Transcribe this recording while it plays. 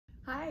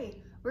Hi,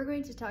 we're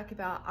going to talk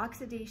about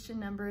oxidation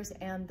numbers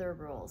and their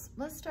rules.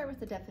 Let's start with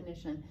the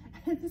definition.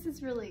 This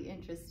is really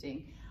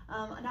interesting.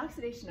 An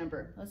oxidation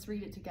number, let's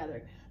read it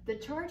together. The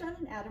charge on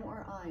an atom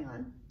or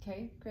ion,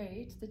 okay,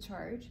 great, the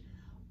charge.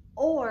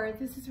 Or,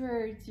 this is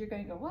where you're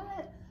going to go,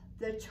 what?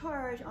 The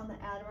charge on the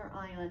atom or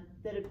ion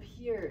that it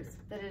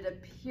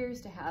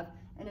appears to have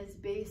and is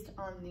based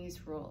on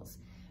these rules.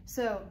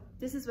 So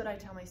this is what I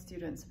tell my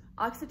students.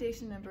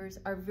 Oxidation numbers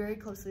are very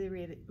closely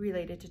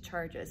related to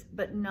charges,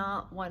 but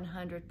not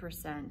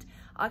 100%.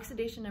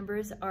 Oxidation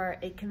numbers are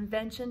a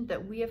convention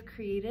that we have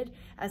created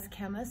as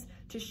chemists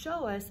to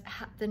show us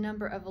the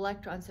number of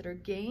electrons that are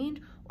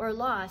gained or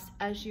lost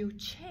as you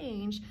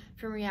change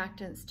from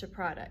reactants to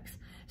products.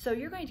 So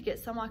you're going to get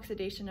some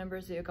oxidation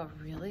numbers that you'll go,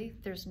 really?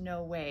 There's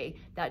no way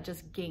that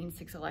just gained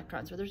 6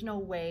 electrons, or there's no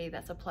way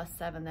that's a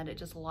 +7 that it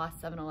just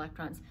lost 7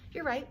 electrons.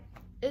 You're right.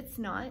 It's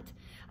not,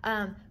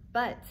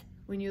 but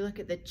when you look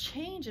at the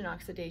change in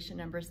oxidation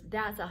numbers,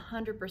 that's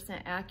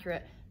 100%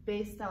 accurate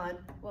based on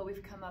what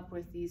we've come up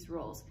with these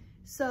rules.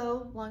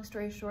 So, long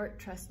story short,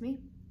 trust me,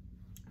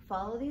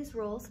 follow these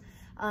rules,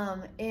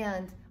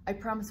 and I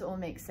promise it will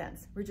make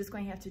sense. We're just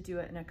going to have to do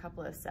it in a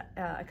couple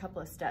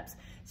of steps.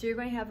 So you're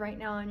going to have right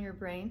now on your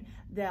brain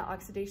the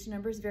oxidation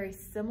number is very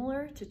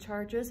similar to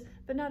charges,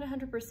 but not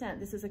 100%.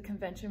 This is a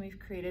convention we've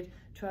created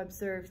to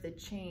observe the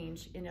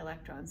change in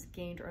electrons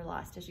gained or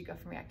lost as you go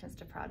from reactants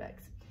to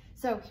products.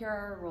 So here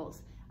are our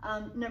rules.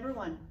 Number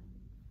 1,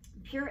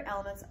 pure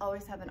elements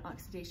always have an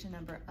oxidation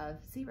number of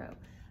 0.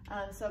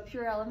 So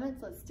pure elements,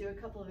 let's do a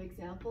couple of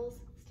examples.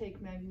 Let's take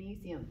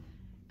magnesium.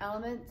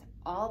 Element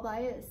all by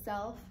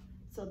itself,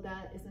 so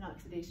that is an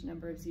oxidation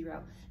number of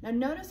 0. Now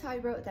notice how I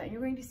wrote that, and you're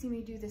going to see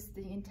me do this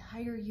the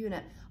entire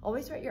unit.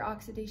 Always write your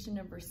oxidation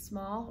number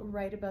small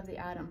right above the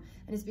atom,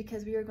 and it's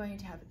because we are going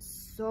to have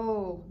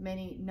so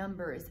many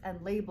numbers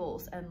and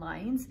labels and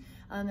lines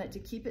that to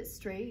keep it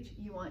straight,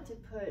 you want to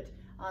put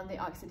the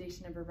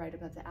oxidation number right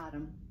above the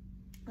atom.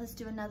 Let's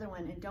do another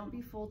one, and don't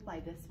be fooled by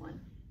this one.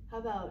 How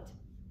about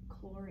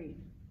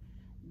chlorine?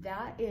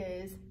 That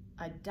is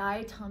a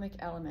diatomic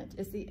element.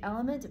 It's the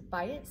element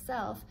by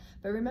itself,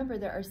 but remember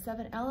there are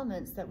 7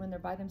 elements that when they're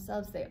by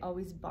themselves, they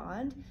always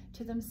bond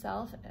to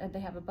themselves and they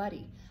have a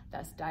buddy.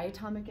 That's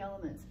diatomic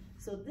elements.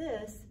 So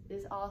this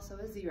is also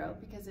a 0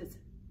 because it's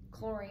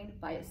chlorine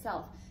by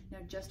itself. Now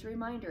just a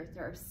reminder,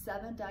 there are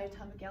 7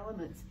 diatomic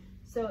elements.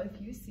 So if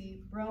you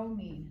see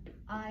bromine,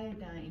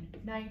 iodine,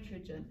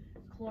 nitrogen,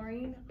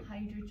 chlorine,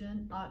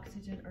 hydrogen,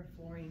 oxygen, or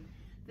fluorine,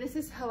 this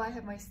is how I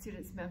have my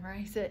students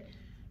memorize it.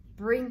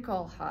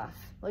 Brinkelhoff.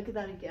 Look at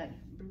that again.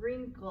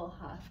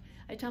 Brinkelhoff.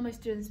 I tell my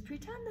students,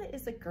 pretend that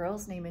is a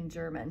girl's name in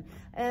German.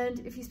 And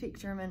if you speak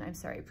German, I'm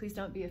sorry, please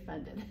don't be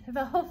offended.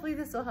 But hopefully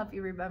this will help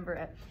you remember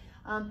it.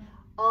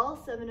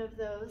 All 7 of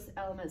those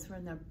elements,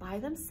 when they're by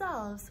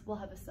themselves, will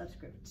have a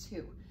subscript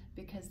 2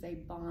 because they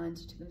bond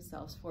to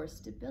themselves for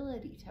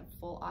stability, to have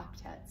full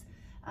octets.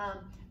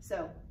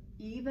 So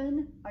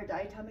even our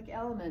diatomic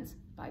elements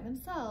by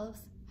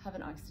themselves have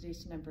an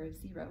oxidation number of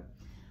 0.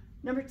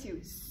 Number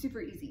 2,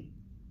 super easy.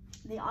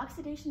 The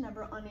oxidation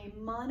number on a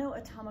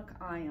monoatomic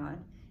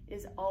ion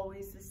is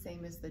always the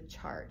same as the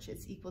charge.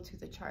 It's equal to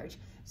the charge.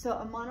 So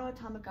a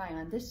monoatomic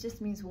ion, this just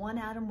means one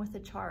atom with a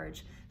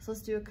charge. So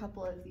let's do a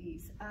couple of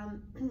these.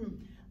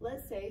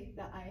 Let's say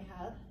that I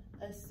have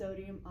a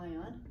sodium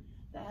ion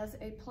that has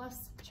a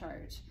plus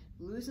charge,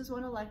 loses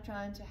 1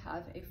 electron to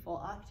have a full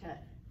octet.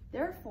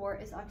 Therefore,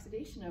 its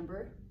oxidation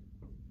number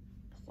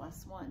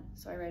 +1.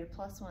 So I write a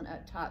 +1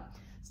 at top.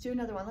 Let's do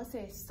another one. Let's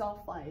say a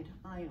sulfide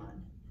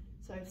ion.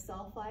 So I have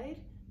sulfide,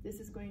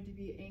 this is going to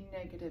be a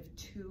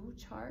 -2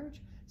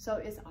 charge. So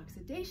its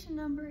oxidation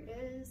number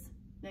is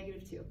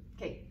 -2.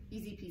 Okay,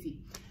 easy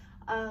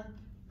peasy.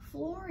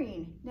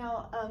 Fluorine,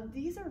 now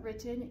these are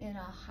written in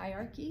a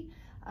hierarchy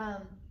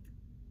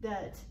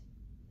that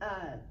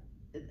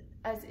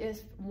as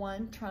if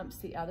one trumps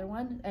the other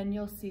one, and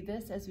you'll see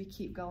this as we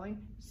keep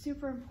going.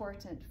 Super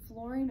important,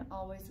 fluorine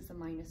always is a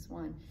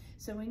 -1.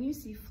 So when you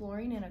see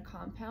fluorine in a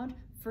compound,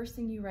 first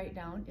thing you write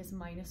down is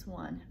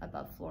 -1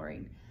 above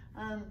fluorine.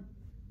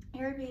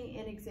 Here being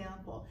an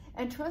example,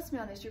 and trust me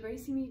on this, you're going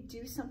to see me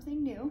do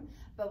something new,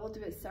 but we'll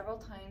do it several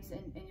times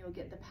and you'll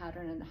get the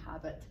pattern and the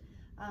habit.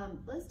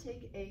 Let's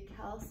take a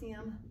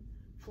calcium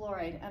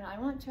fluoride, and I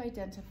want to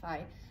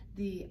identify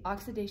the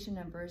oxidation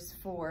numbers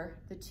for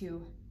the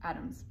 2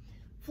 atoms.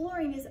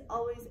 Fluorine is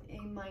always a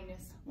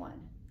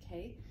 -1,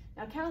 okay?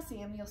 Now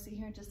calcium, you'll see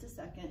here in just a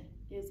second,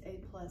 is a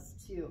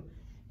 +2.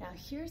 Now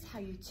here's how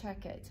you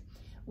check it.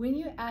 When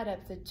you add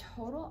up the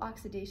total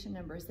oxidation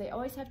numbers, they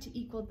always have to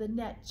equal the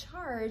net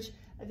charge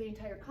of the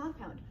entire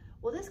compound.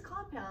 Well, this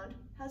compound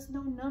has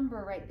no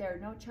number right there,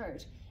 no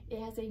charge. It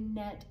has a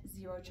net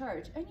 0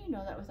 charge, and you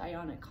know that with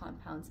ionic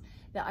compounds.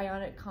 The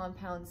ionic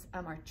compounds,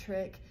 our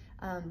trick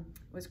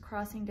was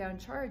crossing down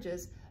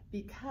charges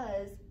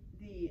because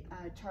the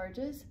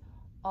charges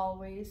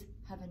always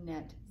have a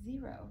net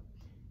 0.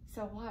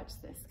 So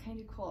watch this, kind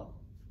of cool.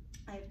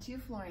 I have 2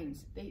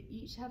 fluorines. They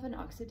each have an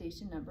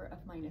oxidation number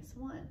of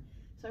 -1.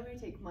 So I'm going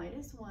to take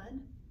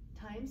 -1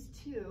 times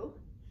 2,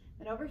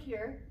 And over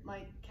here,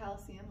 my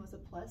calcium was a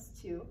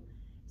 +2.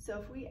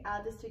 So if we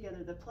add this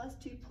together, the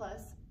 +2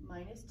 plus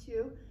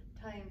 -2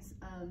 times,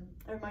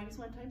 or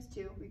 -1 times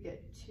 2, we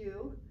get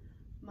 2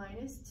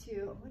 minus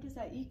 2. What does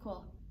that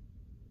equal?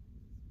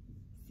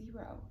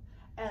 0.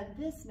 And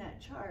this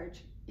net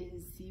charge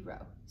is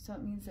 0. So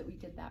it means that we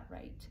did that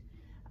right.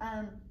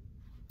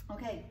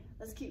 Okay,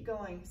 let's keep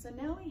going. So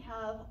now we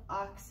have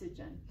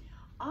oxygen.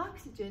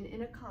 Oxygen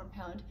in a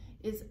compound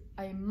is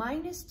a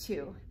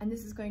 -2, and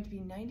this is going to be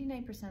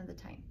 99% of the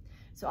time.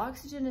 So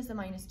oxygen is a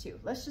 -2.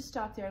 Let's just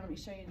stop there and let me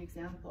show you an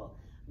example.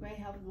 We may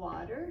have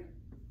water.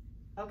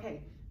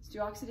 Okay, let's do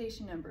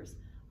oxidation numbers.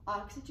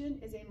 Oxygen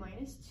is a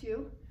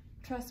 -2.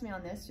 Trust me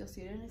on this, you'll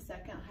see it in a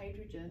second.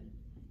 Hydrogen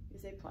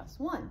is a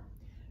 +1.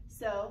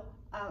 So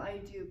I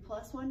do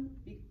 +1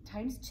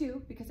 times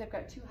 2 because I've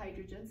got 2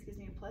 hydrogens, gives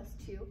me a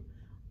 +2.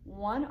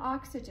 1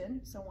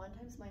 oxygen, so 1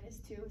 times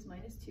 -2 is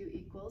 -2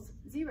 equals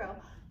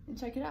 0. And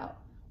check it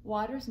out,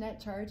 water's net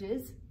charge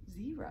is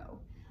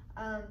 0.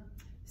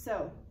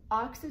 So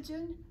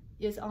oxygen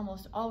is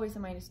almost always a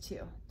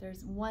 -2.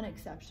 There's one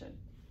exception.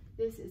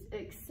 This is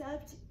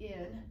except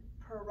in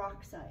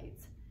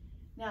peroxides.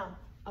 Now,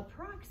 a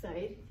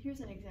peroxide, here's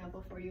an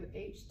example for you,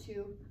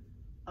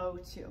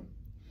 H2O2.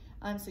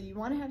 So you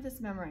want to have this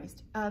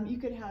memorized. You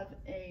could have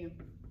a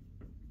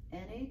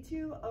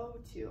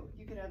Na2O2.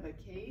 You could have a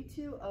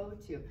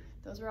K2O2.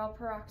 Those are all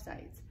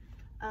peroxides.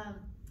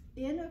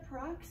 In a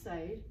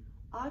peroxide,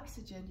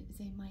 oxygen is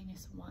a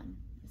 -1.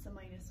 It's a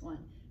 -1.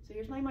 So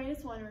here's my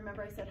 -1.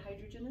 Remember I said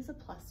hydrogen is a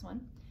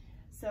 +1.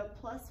 So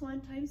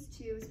 +1 times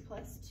 2 is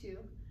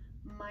 +2.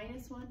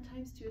 -1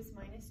 times 2 is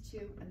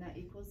 -2, and that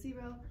equals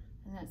 0,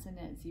 and that's a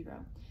net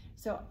 0.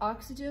 So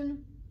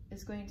oxygen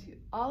is going to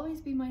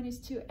always be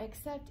 -2,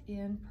 except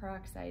in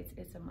peroxides,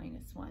 it's a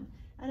 -1.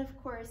 And of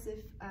course,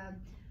 if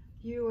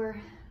you were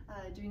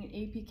doing an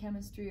AP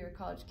chemistry or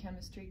college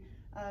chemistry,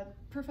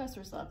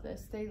 professors love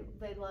this.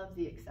 They love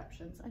the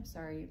exceptions. I'm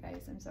sorry, you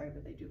guys, I'm sorry,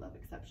 but they do love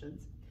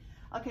exceptions.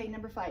 Okay,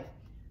 number 5.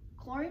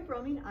 Chlorine,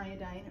 bromine,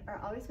 iodine are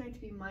always going to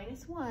be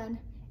 -1,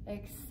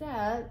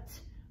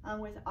 except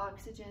with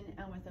oxygen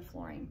and with the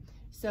fluorine.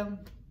 So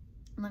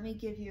let me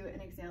give you an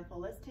example.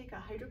 Let's take a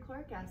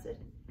hydrochloric acid,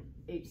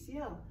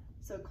 HCl.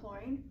 So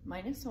chlorine,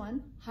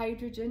 -1.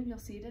 Hydrogen, you'll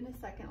see it in a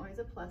second, always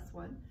a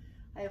 +1.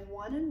 I have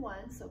 1 and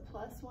 1, so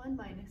 +1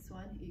 minus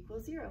 1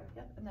 equals 0.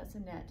 Yep, and that's a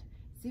net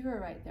 0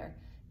 right there.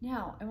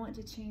 Now, I want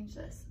to change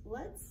this.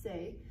 Let's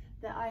say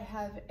that I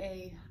have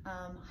a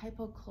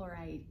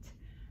hypochlorite,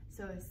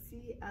 so a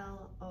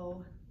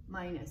ClO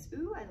minus.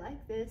 Ooh, I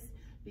like this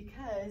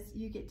because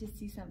you get to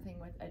see something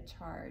with a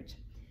charge.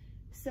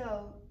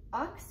 So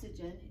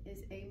oxygen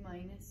is a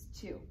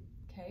 -2,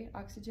 okay?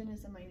 Oxygen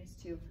is a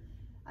 -2.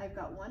 I've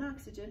got 1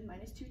 oxygen,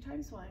 -2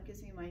 times 1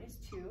 gives me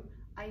 -2.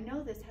 I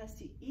know this has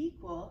to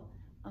equal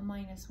a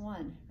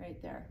 -1 right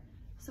there.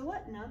 So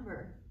what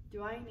number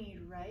do I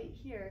need right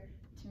here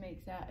to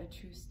make that a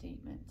true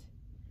statement?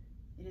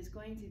 It is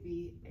going to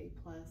be a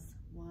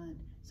 +1.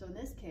 So in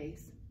this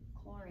case,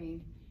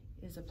 chlorine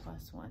is a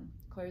 +1.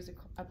 Chlorine is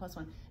a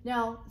 +1.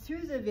 Now,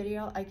 through the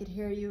video, I could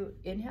hear you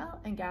inhale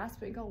and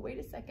gasp and go, wait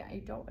a second, I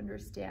don't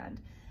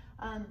understand.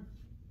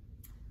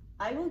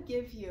 I will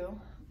give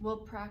you, we'll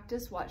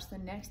practice, watch the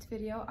next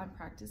video on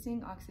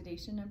practicing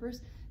oxidation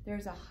numbers.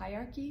 There's a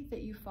hierarchy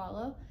that you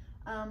follow.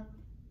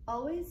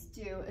 Always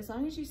do, as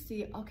long as you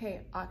see,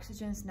 okay,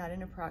 oxygen's not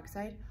in a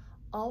peroxide,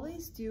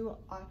 always do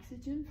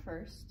oxygen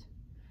first,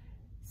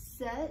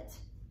 set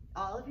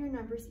all of your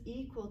numbers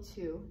equal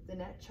to the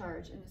net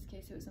charge. In this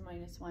case, it was a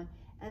 -1.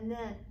 And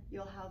then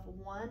you'll have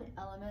one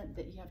element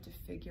that you have to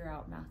figure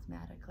out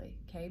mathematically,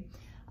 okay?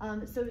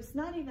 So it's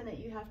not even that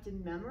you have to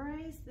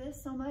memorize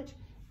this so much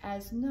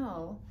as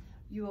know,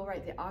 you will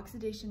write the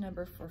oxidation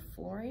number for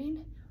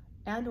fluorine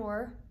and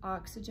or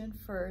oxygen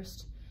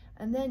first,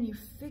 and then you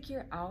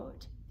figure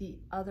out the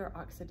other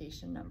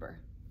oxidation number.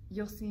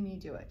 You'll see me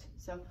do it.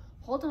 So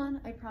hold on,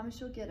 I promise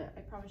you'll get it.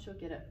 I promise you'll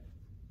get it.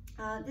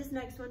 This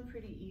next one,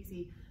 pretty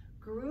easy.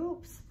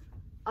 Groups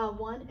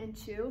 1 and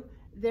 2,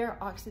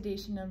 their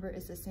oxidation number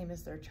is the same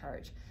as their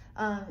charge.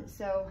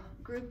 So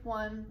group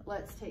 1,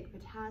 let's take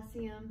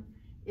potassium.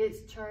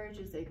 Its charge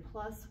is a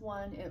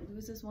 +1. It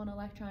loses 1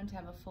 electron to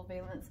have a full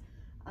valence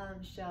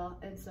shell,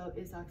 and so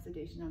its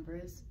oxidation number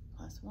is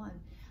 +1.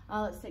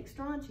 Let's take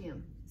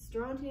strontium.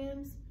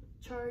 Strontium's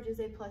charge is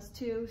a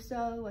 +2,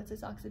 so what's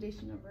its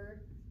oxidation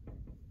number?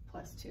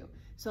 +2.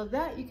 So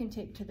that you can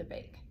take to the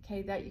bank,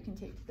 okay? That you can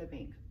take to the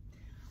bank.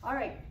 All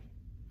right,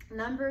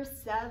 number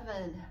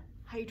 7,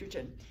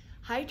 hydrogen.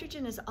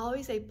 Hydrogen is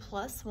always a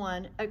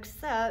 +1,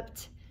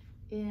 except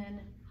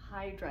in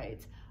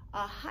hydrides.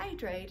 A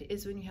hydride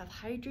is when you have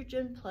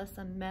hydrogen plus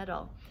a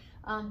metal.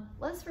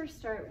 Let's first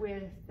start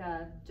with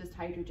just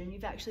hydrogen.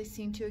 You've actually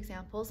seen 2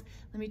 examples.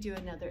 Let me do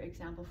another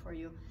example for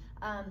you.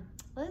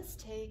 Let's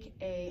take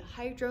a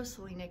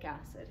hydroselenic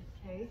acid,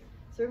 okay?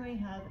 So we're going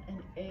to have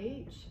an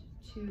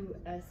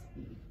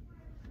H2SE.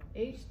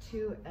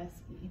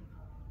 H2SE.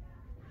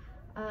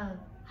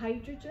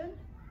 Hydrogen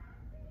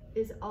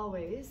is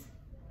always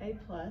a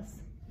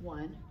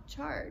 +1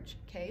 charge,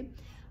 okay?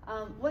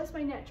 What's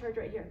my net charge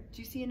right here?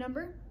 Do you see a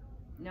number?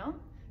 No?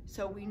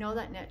 So we know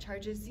that net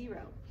charge is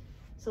 0.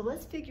 So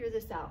let's figure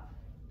this out.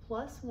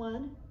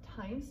 +1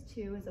 times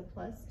 2 is a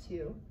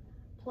 +2,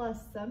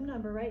 plus some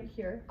number right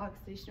here,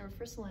 oxidation number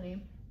for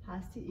selenium,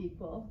 has to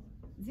equal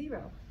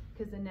 0,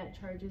 because the net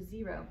charge is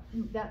 0.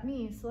 That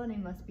means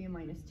selenium must be a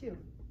 -2.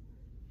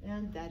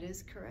 And that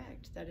is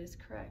correct. That is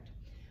correct.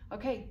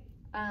 Okay,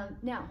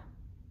 now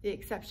the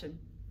exception.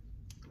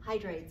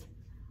 Hydrates.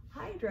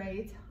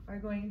 Hydrates are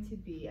going to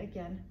be,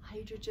 again,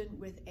 hydrogen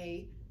with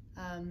a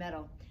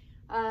metal.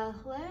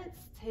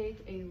 Let's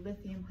take a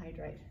lithium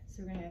hydride.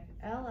 So we're going to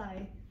have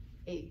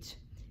LiH.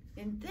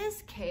 In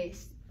this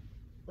case,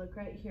 look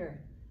right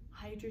here.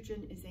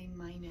 Hydrogen is a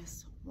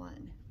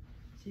 -1.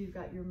 So you've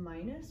got your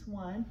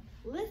 -1.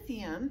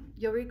 Lithium,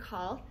 you'll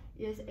recall,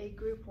 is a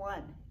group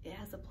 1. It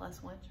has a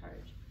 +1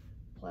 charge.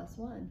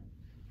 +1.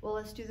 Well,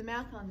 let's do the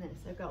math on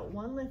this. I've got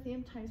 1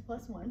 lithium times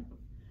 +1,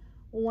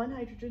 1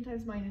 hydrogen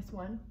times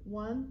 -1,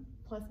 1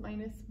 plus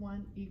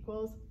 -1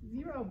 equals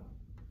 0.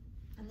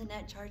 And the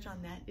net charge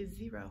on that is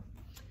 0.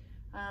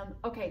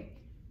 Okay,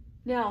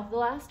 now the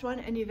last one,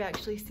 and you've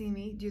actually seen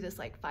me do this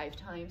like 5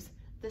 times.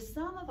 The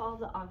sum of all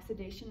the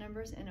oxidation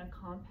numbers in a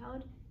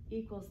compound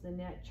equals the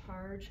net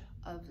charge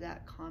of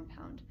that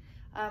compound.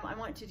 I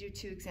want to do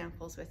 2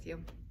 examples with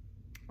you.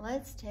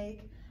 Let's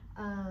take,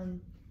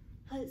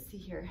 let's see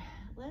here.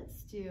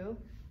 Let's do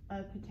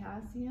a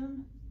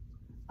potassium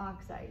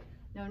oxide.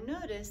 Now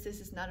notice this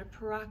is not a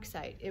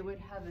peroxide. It would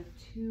have a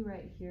 2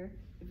 right here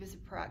if it's a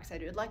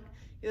peroxide. It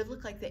would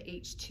look like the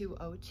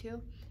H2O2,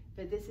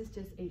 but this is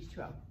just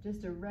H2O,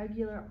 just a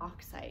regular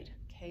oxide,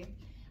 okay?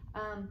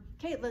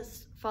 Okay,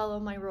 let's follow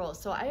my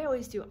rules. So I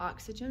always do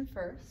oxygen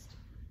first.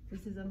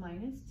 This is a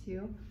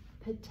 -2.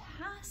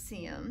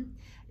 Potassium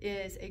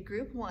is a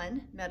group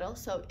 1 metal,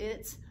 so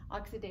its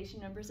oxidation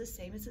number is the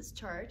same as its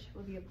charge,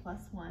 will be a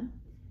 +1.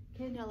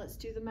 Okay, now let's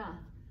do the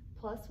math.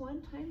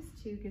 +1 times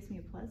 2 gives me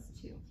a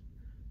 +2.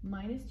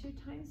 -2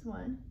 times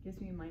 1 gives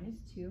me a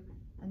 -2,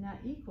 and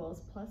that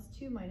equals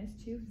 +2 minus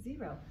 2,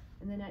 0.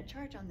 And the net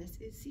charge on this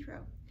is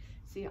 0.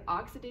 See,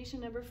 oxidation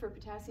number for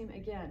potassium,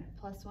 again,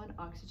 +1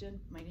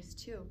 oxygen,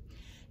 -2.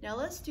 Now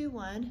let's do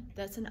one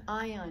that's an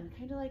ion,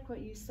 kind of like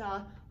what you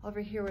saw over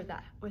here with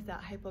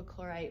that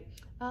hypochlorite.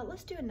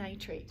 Let's do a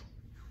nitrate.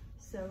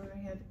 So we're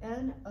going to have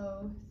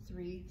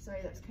NO3.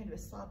 Sorry, that's kind of a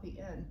sloppy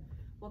N.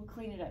 We'll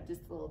clean it up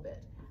just a little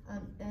bit.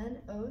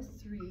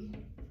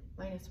 NO3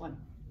 -1.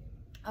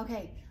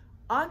 Okay,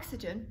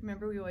 oxygen,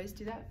 remember we always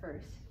do that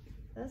first.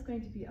 That's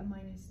going to be a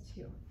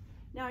 -2.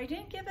 Now I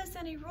didn't give us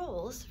any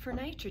rules for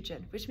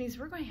nitrogen, which means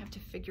we're going to have to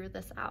figure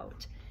this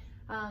out.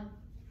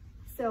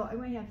 So I'm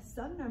going to have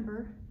some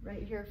number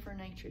right here for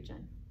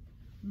nitrogen.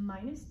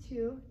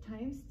 -2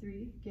 times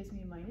 3 gives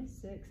me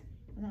 -6,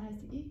 and that has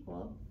to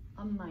equal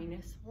a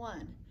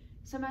 -1.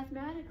 So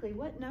mathematically,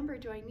 what number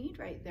do I need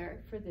right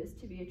there for this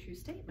to be a true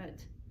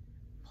statement?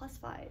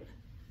 +5.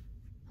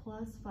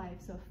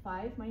 +5, so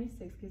 5 minus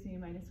 6 gives me a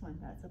 -1,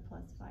 that's a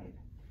 +5.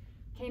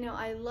 Okay, now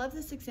I love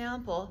this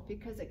example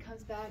because it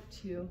comes back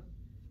to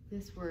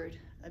this word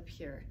up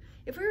here.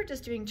 If we were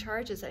just doing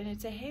charges and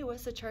I'd say, hey,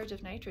 what's the charge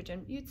of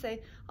nitrogen? You'd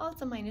say, oh,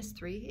 it's a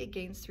 -3, it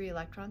gains 3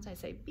 electrons. I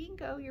say,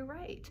 bingo, you're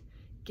right,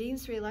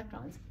 gains 3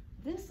 electrons.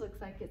 This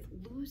looks like it's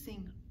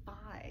losing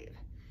 5.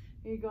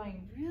 You're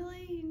going,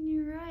 really?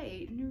 You're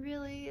right,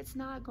 really, it's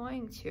not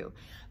going to.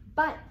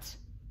 But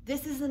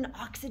this is an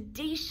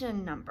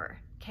oxidation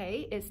number,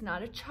 okay? It's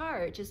not a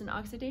charge, it's an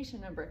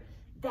oxidation number.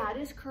 That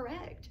is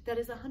correct, that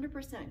is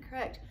 100%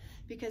 correct,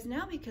 because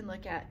now we can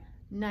look at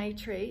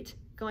nitrate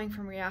going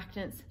from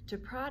reactants to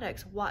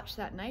products, watch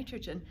that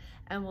nitrogen,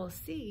 and we'll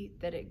see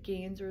that it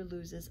gains or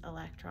loses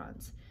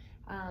electrons.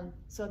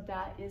 So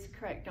that is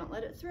correct. Don't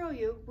let it throw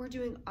you. We're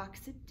doing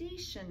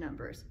oxidation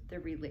numbers. They're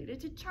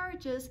related to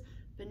charges,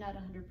 but not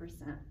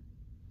 100%.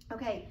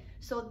 Okay,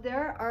 so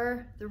there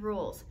are the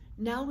rules.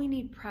 Now we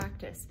need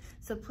practice.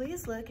 So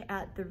please look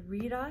at the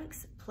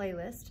redox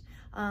playlist,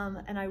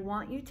 and I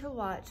want you to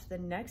watch the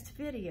next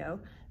video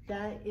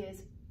that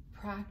is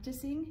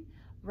practicing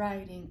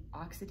writing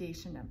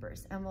oxidation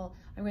numbers. And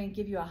I'm going to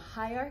give you a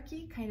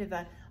hierarchy, kind of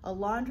a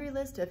laundry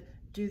list of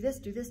do this,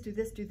 do this, do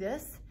this, do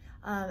this,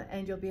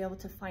 and you'll be able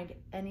to find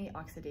any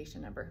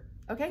oxidation number.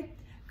 Okay,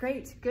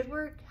 great, good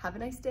work, have a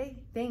nice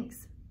day,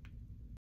 thanks.